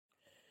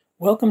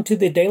Welcome to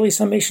the Daily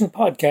Summation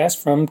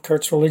podcast from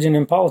Kurt's Religion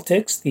and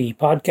Politics. The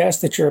podcast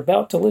that you're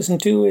about to listen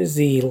to is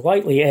the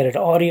lightly edited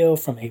audio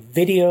from a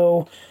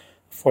video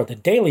for the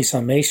Daily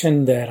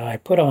Summation that I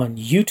put on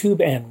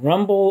YouTube and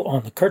Rumble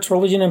on the Kurt's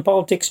Religion and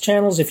Politics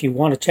channels. If you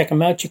want to check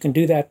them out, you can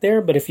do that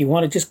there. But if you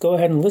want to just go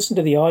ahead and listen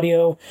to the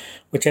audio,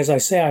 which, as I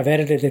say, I've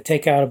edited to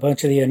take out a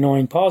bunch of the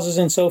annoying pauses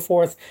and so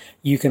forth,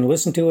 you can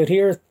listen to it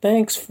here.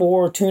 Thanks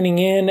for tuning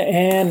in.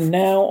 And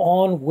now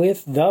on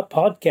with the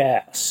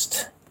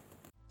podcast.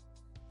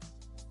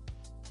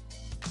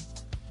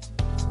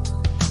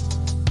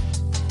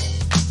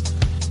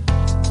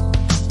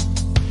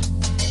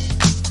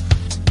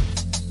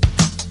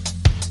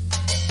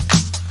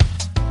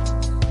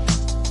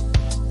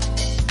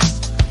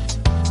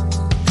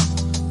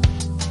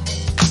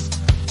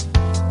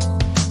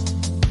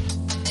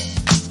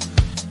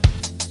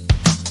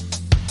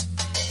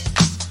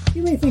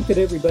 You may think that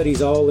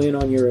everybody's all in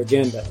on your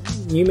agenda.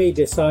 You may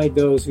decide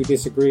those who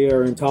disagree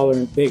are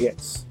intolerant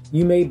bigots.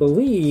 You may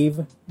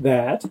believe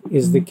that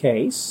is the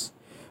case,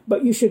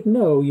 but you should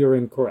know you're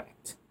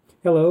incorrect.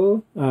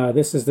 Hello,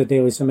 this is the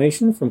Daily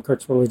Summation from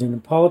Kurt's Religion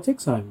and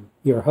Politics. I'm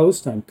your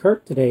host. I'm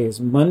Kurt. Today is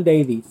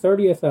Monday, the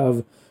 30th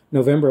of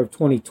November of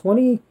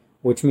 2020,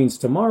 which means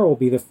tomorrow will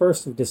be the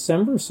 1st of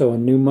December, so a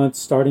new month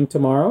starting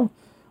tomorrow.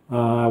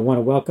 I want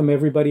to welcome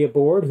everybody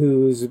aboard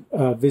who's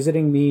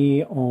visiting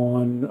me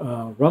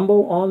on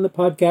Rumble on the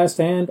podcast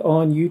and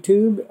on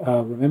YouTube.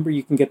 Remember,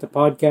 you can get the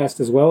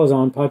podcast as well as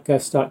on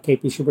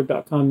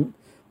podcast.kpschubert.com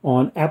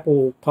on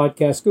Apple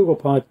Podcasts, Google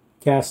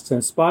Podcasts,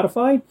 and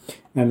Spotify.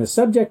 And the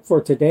subject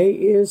for today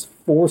is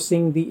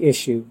forcing the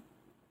issue.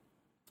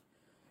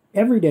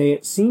 Every day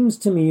it seems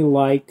to me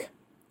like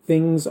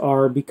things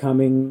are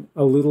becoming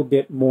a little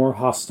bit more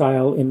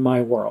hostile in my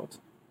world.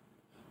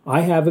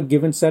 I have a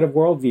given set of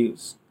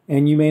worldviews.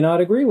 And you may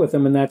not agree with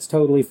them, and that's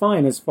totally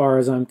fine as far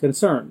as I'm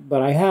concerned.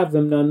 But I have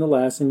them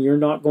nonetheless, and you're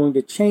not going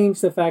to change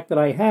the fact that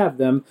I have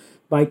them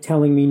by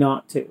telling me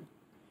not to.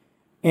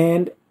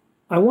 And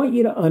I want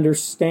you to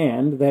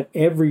understand that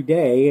every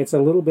day it's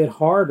a little bit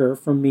harder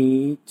for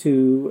me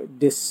to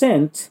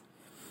dissent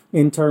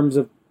in terms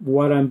of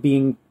what I'm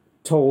being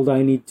told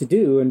I need to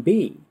do and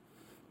be.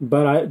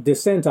 But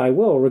dissent I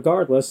will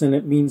regardless, and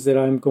it means that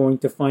I'm going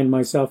to find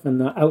myself on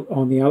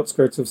the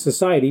outskirts of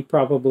society,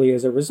 probably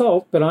as a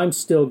result, but I'm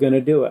still going to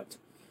do it.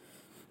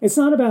 It's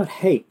not about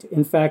hate.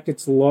 In fact,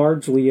 it's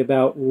largely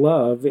about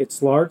love.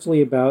 It's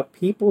largely about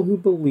people who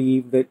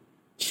believe that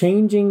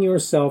changing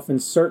yourself in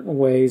certain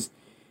ways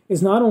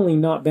is not only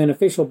not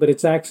beneficial, but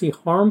it's actually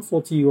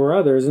harmful to you or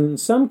others. And in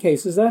some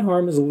cases, that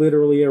harm is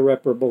literally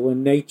irreparable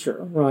in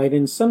nature, right?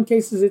 In some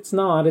cases, it's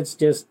not. It's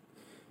just,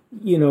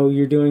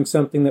 you're doing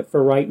something that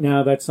for right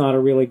now, that's not a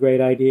really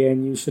great idea,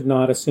 and you should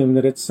not assume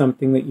that it's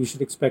something that you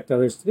should expect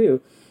others to do.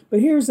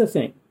 But here's the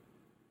thing.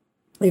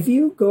 If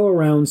you go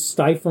around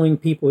stifling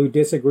people who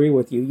disagree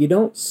with you, you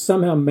don't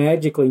somehow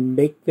magically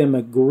make them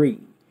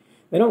agree.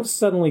 They don't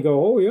suddenly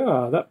go, oh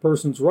yeah, that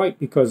person's right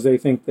because they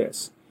think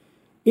this.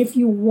 If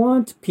you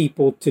want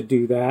people to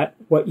do that,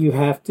 what you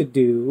have to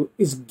do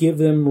is give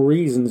them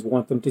reasons,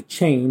 want them to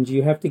change.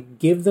 You have to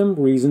give them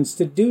reasons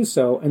to do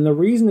so. And the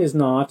reason is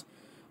not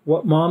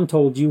what mom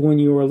told you when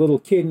you were a little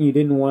kid and you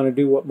didn't want to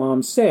do what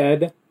mom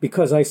said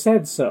because I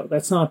said so.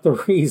 That's not the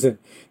reason.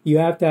 You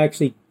have to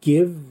actually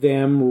give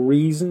them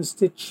reasons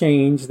to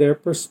change their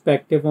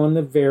perspective on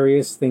the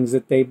various things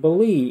that they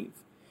believe.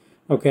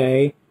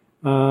 Okay?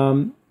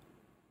 I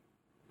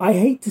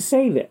hate to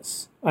say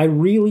this. I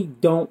really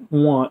don't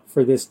want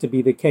for this to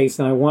be the case,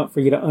 and I want for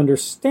you to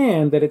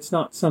understand that it's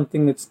not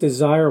something that's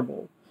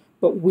desirable.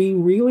 But we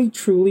really,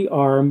 truly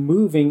are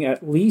moving,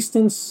 at least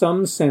in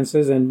some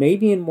senses, and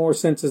maybe in more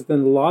senses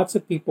than lots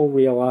of people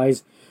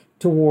realize,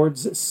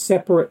 towards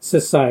separate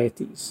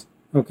societies,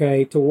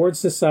 okay? Towards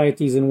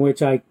societies in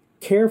which I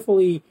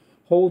carefully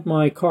hold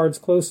my cards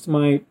close to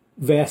my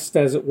vest,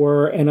 as it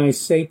were, and I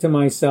say to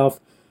myself,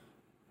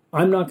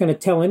 I'm not going to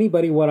tell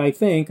anybody what I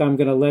think. I'm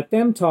going to let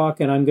them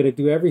talk, and I'm going to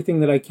do everything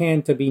that I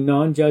can to be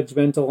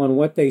non-judgmental on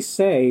what they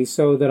say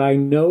so that I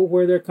know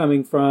where they're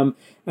coming from,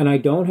 and I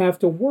don't have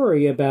to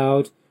worry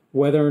about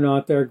whether or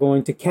not they're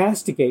going to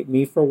castigate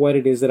me for what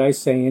it is that I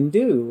say and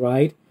do,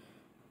 right?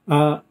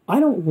 I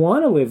don't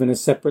want to live in a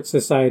separate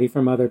society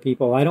from other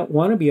people. I don't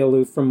want to be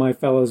aloof from my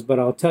fellows, but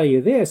I'll tell you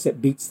this, it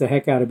beats the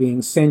heck out of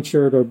being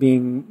censured or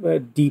being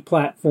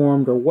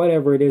deplatformed or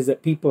whatever it is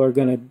that people are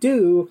going to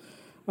do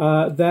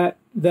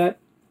that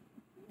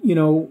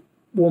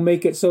will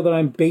make it so that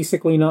I'm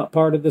basically not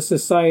part of the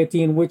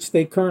society in which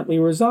they currently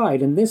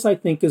reside. And this, I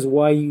think, is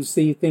why you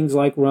see things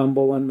like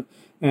Rumble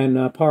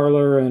and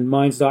Parler and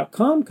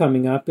Minds.com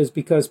coming up, is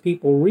because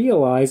people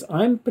realize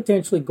I'm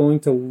potentially going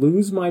to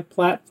lose my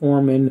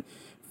platform in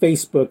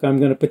Facebook. I'm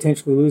going to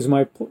potentially lose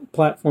my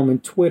platform in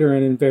Twitter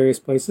and in various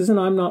places, and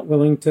I'm not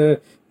willing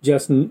to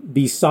just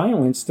be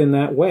silenced in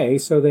that way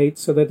so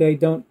that they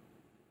don't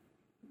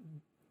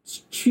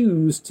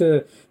choose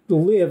to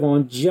live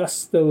on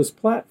just those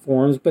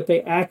platforms, but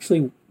they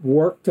actually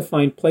work to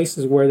find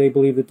places where they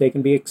believe that they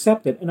can be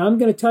accepted. And I'm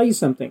going to tell you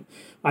something.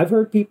 I've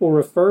heard people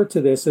refer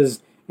to this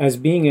as as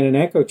being in an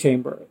echo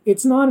chamber.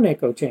 It's not an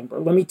echo chamber.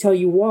 Let me tell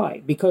you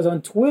why. Because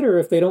on Twitter,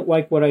 if they don't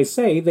like what I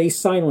say, they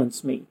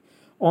silence me.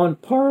 On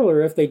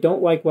Parler, if they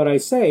don't like what I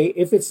say,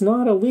 if it's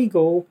not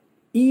illegal,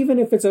 even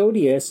if it's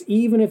odious,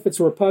 even if it's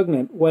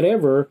repugnant,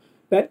 whatever,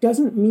 that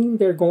doesn't mean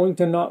they're going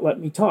to not let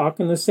me talk.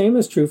 And the same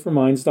is true for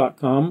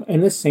Minds.com,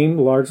 and the same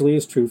largely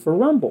is true for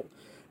Rumble.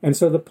 And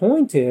so the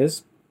point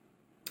is,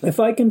 if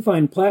I can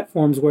find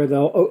platforms where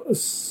they'll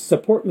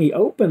support me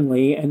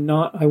openly and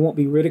I won't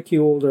be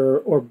ridiculed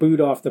or booed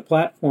off the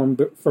platform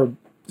for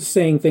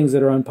saying things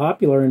that are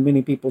unpopular in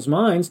many people's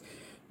minds,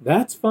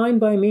 that's fine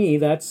by me.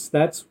 That's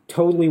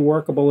totally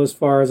workable as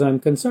far as I'm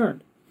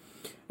concerned.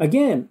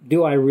 Again,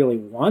 do I really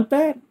want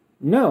that?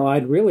 No,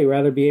 I'd really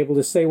rather be able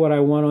to say what I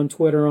want on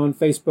Twitter, on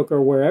Facebook,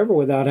 or wherever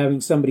without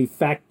having somebody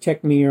fact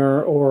check me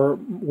or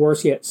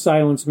worse yet,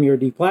 silence me or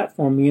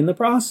deplatform me in the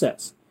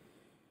process.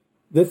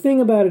 The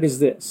thing about it is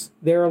this.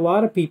 There are a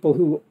lot of people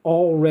who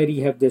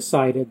already have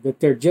decided that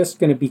they're just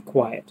going to be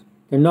quiet.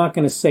 They're not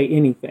going to say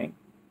anything.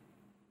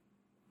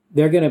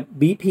 They're going to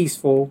be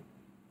peaceful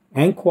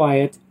and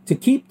quiet to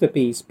keep the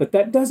peace, but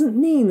that doesn't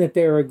mean that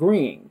they're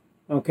agreeing,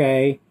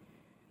 okay?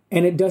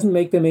 And it doesn't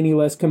make them any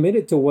less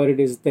committed to what it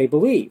is that they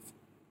believe.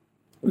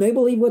 They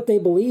believe what they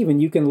believe, and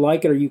you can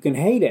like it or you can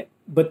hate it,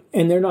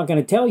 and they're not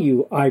going to tell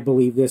you, I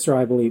believe this or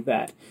I believe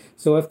that.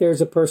 So if there's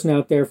a person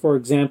out there, for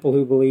example,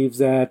 who believes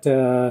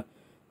that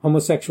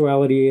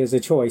homosexuality is a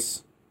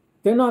choice,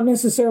 they're not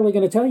necessarily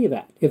going to tell you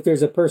that. If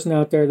there's a person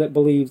out there that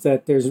believes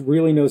that there's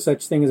really no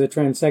such thing as a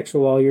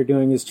transsexual, all you're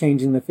doing is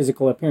changing the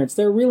physical appearance,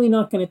 they're really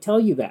not going to tell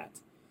you that.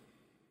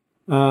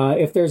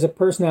 If there's a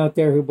person out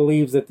there who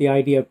believes that the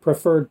idea of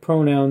preferred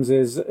pronouns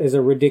is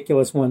a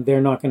ridiculous one, they're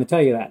not going to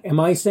tell you that. Am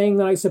I saying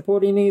that I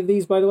support any of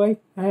these, by the way?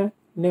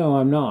 No,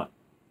 I'm not.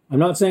 I'm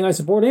not saying I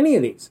support any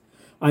of these.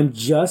 I'm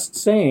just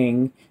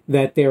saying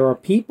that there are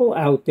people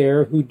out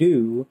there who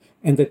do,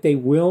 and that they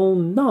will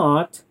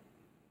not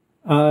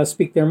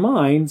speak their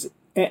minds.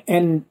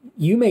 And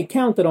you may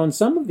count that on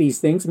some of these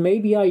things.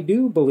 Maybe I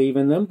do believe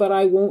in them, but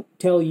I won't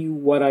tell you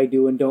what I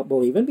do and don't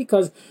believe in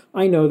because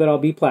I know that I'll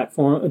be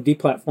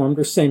deplatformed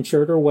or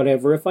censured or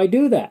whatever if I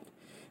do that.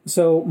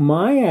 So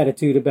my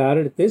attitude about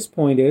it at this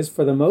point is,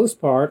 for the most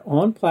part,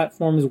 on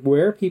platforms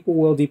where people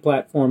will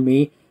deplatform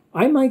me,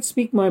 I might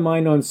speak my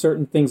mind on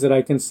certain things that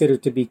I consider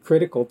to be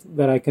critical,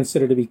 that I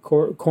consider to be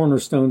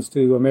cornerstones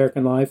to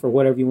American life or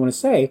whatever you want to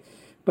say,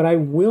 but I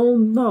will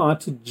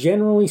not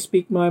generally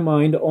speak my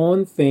mind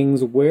on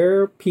things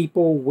where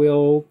people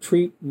will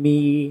treat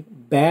me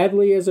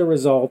badly as a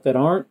result that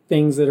aren't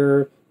things that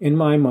are, in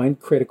my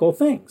mind, critical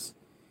things.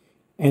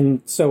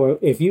 And so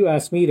if you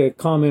ask me to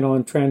comment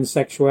on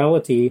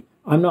transsexuality,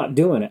 I'm not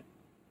doing it.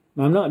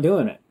 I'm not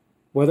doing it.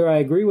 Whether I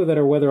agree with it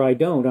or whether I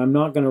don't, I'm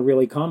not going to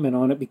really comment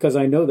on it because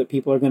I know that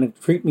people are going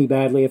to treat me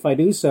badly if I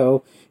do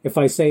so, if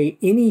I say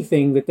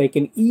anything that they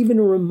can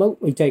even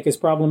remotely take as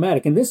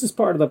problematic. And this is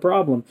part of the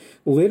problem.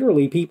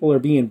 Literally, people are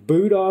being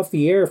booed off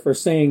the air for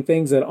saying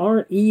things that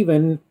aren't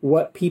even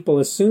what people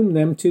assume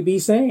them to be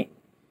saying,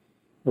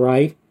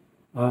 right?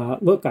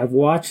 Look, I've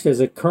watched as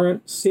a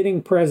current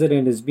sitting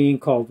president is being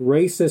called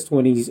racist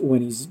when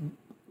he's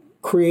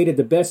created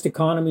the best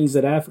economies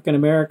that African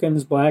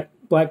Americans, black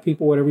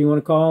people, whatever you want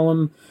to call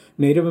them,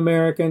 Native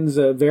Americans,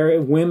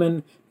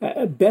 women,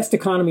 best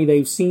economy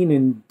they've seen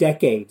in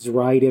decades,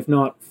 right? If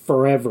not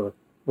forever,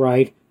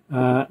 right?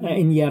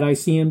 And yet I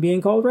see him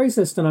being called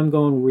racist, and I'm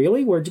going,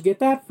 really? Where'd you get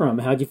that from?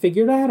 How'd you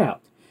figure that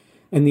out?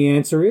 And the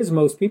answer is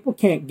most people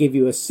can't give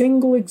you a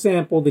single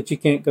example that you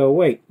can't go,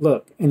 wait,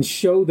 look, and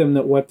show them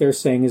that what they're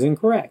saying is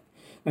incorrect.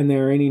 And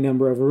there are any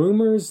number of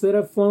rumors that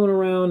have flown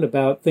around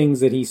about things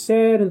that he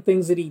said and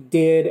things that he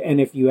did. And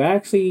if you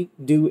actually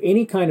do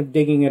any kind of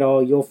digging at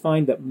all, you'll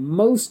find that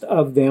most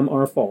of them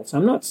are false.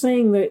 I'm not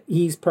saying that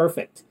he's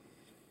perfect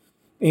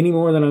any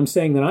more than I'm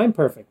saying that I'm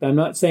perfect. I'm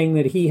not saying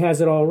that he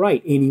has it all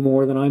right any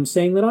more than I'm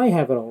saying that I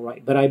have it all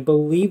right. But I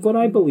believe what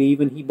I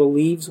believe, and he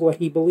believes what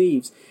he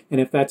believes.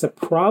 And if that's a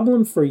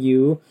problem for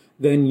you,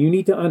 then you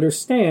need to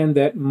understand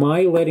that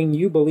my letting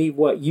you believe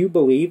what you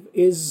believe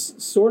is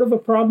sort of a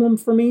problem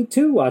for me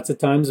too lots of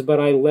times, but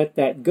I let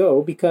that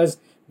go because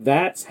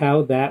that's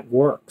how that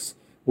works.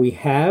 We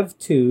have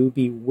to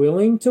be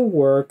willing to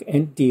work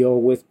and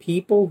deal with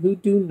people who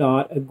do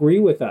not agree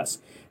with us.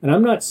 And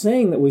I'm not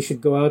saying that we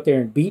should go out there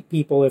and beat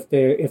people if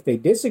they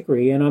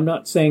disagree, and I'm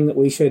not saying that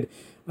we should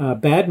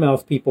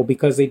badmouth people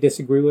because they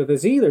disagree with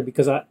us either.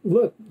 Because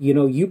look,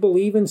 you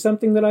believe in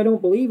something that I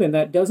don't believe in.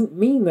 That doesn't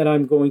mean that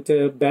I'm going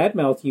to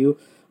badmouth you.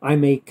 I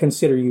may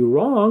consider you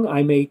wrong.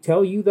 I may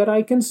tell you that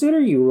I consider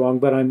you wrong,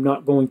 but I'm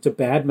not going to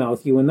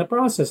badmouth you in the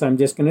process. I'm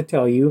just going to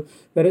tell you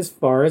that as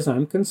far as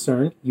I'm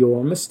concerned,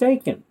 you're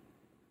mistaken.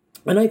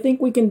 And I think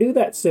we can do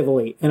that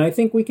civilly, and I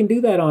think we can do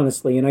that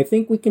honestly, and I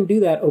think we can do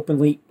that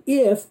openly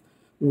if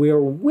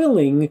we're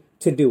willing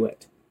to do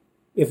it.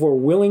 If we're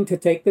willing to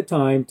take the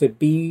time to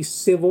be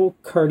civil,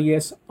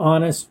 courteous,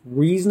 honest,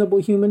 reasonable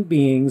human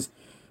beings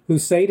who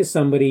say to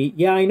somebody,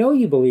 yeah, I know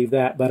you believe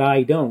that, but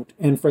I don't.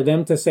 And for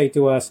them to say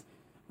to us,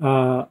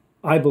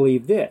 I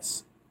believe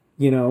this,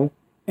 and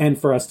And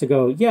for us to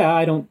go, yeah,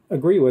 I don't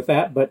agree with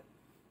that, but,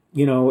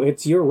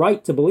 it's your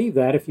right to believe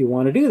that if you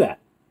want to do that.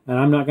 And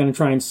I'm not going to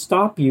try and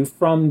stop you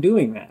from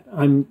doing that.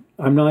 I'm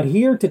not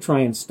here to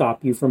try and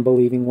stop you from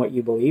believing what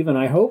you believe, and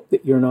I hope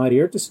that you're not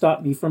here to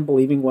stop me from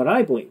believing what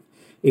I believe.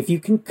 If you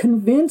can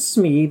convince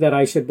me that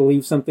I should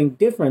believe something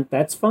different,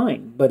 that's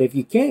fine. But if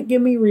you can't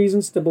give me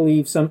reasons to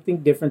believe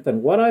something different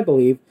than what I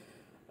believe,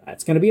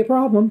 that's going to be a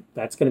problem.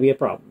 That's going to be a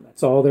problem.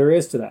 That's all there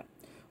is to that.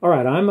 All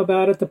right, I'm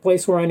about at the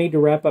place where I need to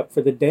wrap up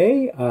for the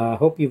day. I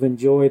hope you've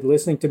enjoyed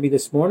listening to me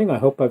this morning. I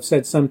hope I've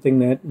said something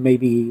that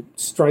maybe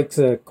strikes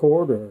a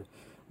chord or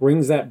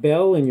rings that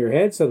bell in your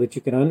head so that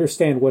you can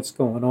understand what's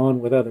going on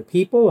with other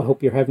people. I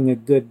hope you're having a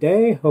good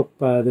day. Hope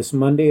this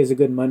Monday is a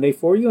good Monday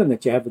for you and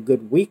that you have a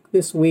good week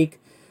this week.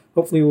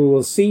 Hopefully we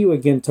will see you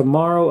again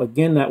tomorrow.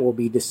 Again, that will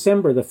be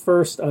December the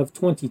 1st of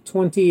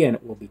 2020, and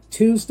it will be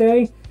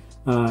Tuesday.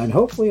 And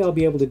hopefully I'll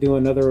be able to do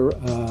another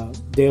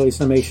Daily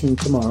Summation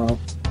tomorrow.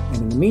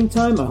 And in the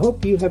meantime, I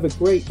hope you have a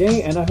great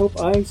day, and I hope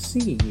I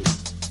see you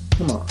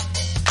tomorrow.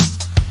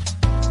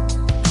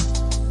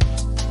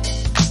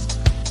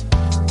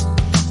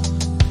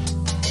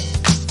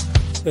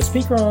 The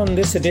speaker on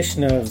this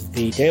edition of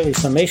the Daily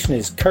Summation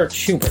is Kurt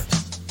Schubert.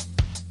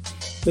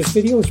 This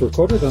video was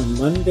recorded on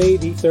Monday,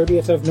 the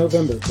 30th of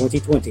November,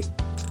 2020.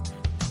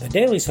 The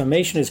Daily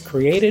Summation is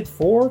created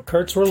for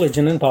Kurt's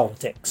Religion and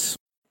Politics.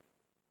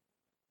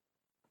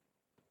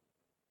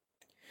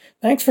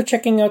 Thanks for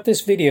checking out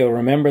this video.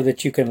 Remember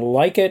that you can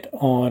like it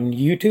on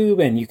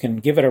YouTube and you can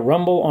give it a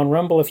rumble on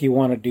Rumble if you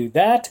want to do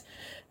that.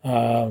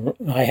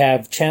 I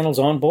have channels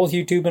on both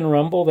YouTube and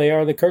Rumble. They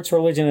are the Kurt's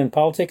Religion and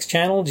Politics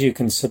channels. You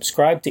can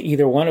subscribe to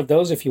either one of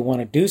those if you want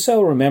to do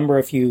so. Remember,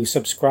 if you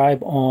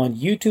subscribe on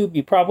YouTube,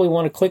 you probably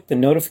want to click the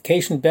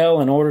notification bell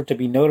in order to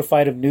be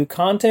notified of new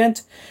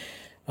content.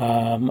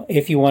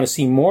 If you want to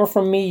see more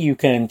from me, you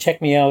can check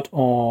me out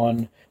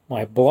on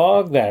my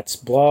blog. That's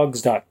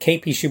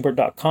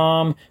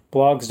blogs.kpschubert.com,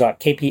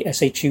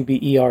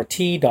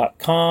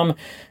 blogs.kpschubert.com.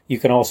 You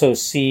can also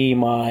see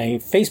my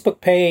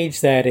Facebook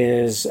page. That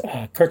is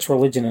Kurt's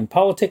Religion and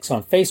Politics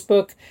on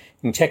Facebook.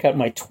 You can check out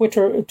my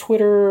Twitter,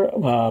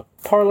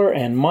 Parler,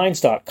 and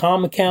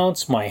Minds.com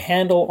accounts. My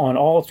handle on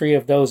all three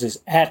of those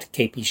is at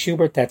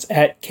kpschubert. That's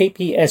at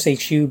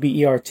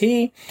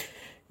kpschubert.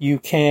 You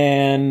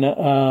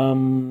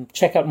can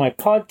check out my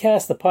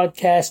podcast. The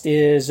podcast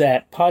is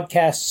at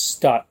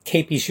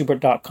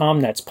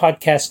podcasts.kpschubert.com. That's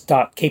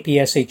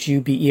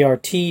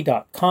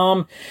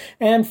podcast.kpschubert.com.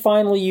 And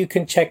finally, you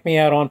can check me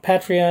out on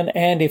Patreon.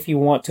 And if you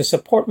want to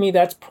support me,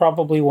 that's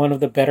probably one of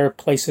the better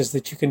places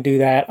that you can do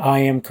that.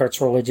 I am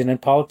Kurt's Religion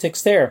and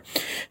Politics there.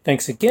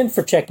 Thanks again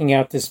for checking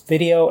out this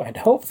video, and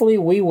hopefully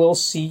we will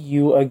see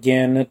you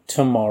again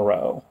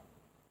tomorrow.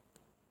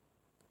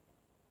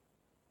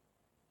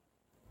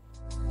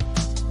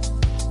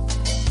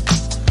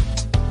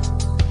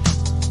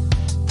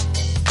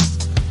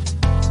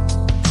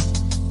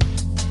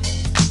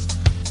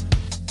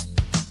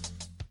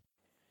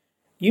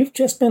 You've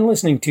just been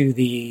listening to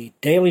the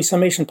Daily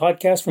Summation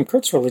podcast from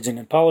Kurt's Religion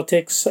and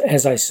Politics.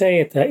 As I say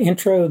at the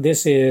intro,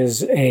 this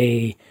is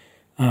a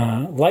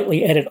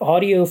lightly edited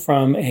audio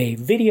from a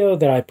video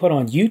that I put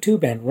on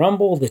YouTube and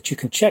Rumble that you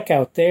can check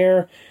out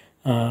there.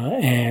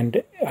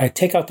 And I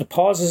take out the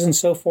pauses and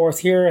so forth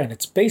here, and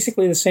it's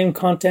basically the same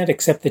content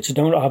except that you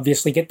don't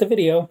obviously get the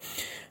video.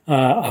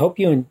 I hope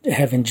you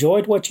have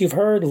enjoyed what you've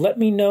heard. Let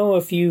me know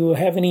if you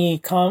have any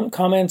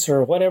comments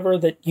or whatever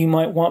that you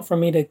might want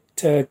from me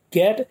to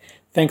get.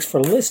 Thanks for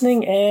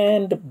listening,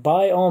 and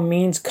by all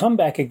means, come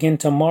back again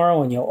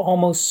tomorrow, and you'll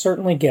almost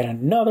certainly get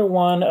another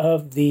one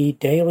of the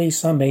Daily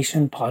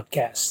Summation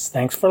podcasts.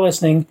 Thanks for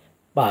listening.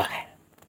 Bye.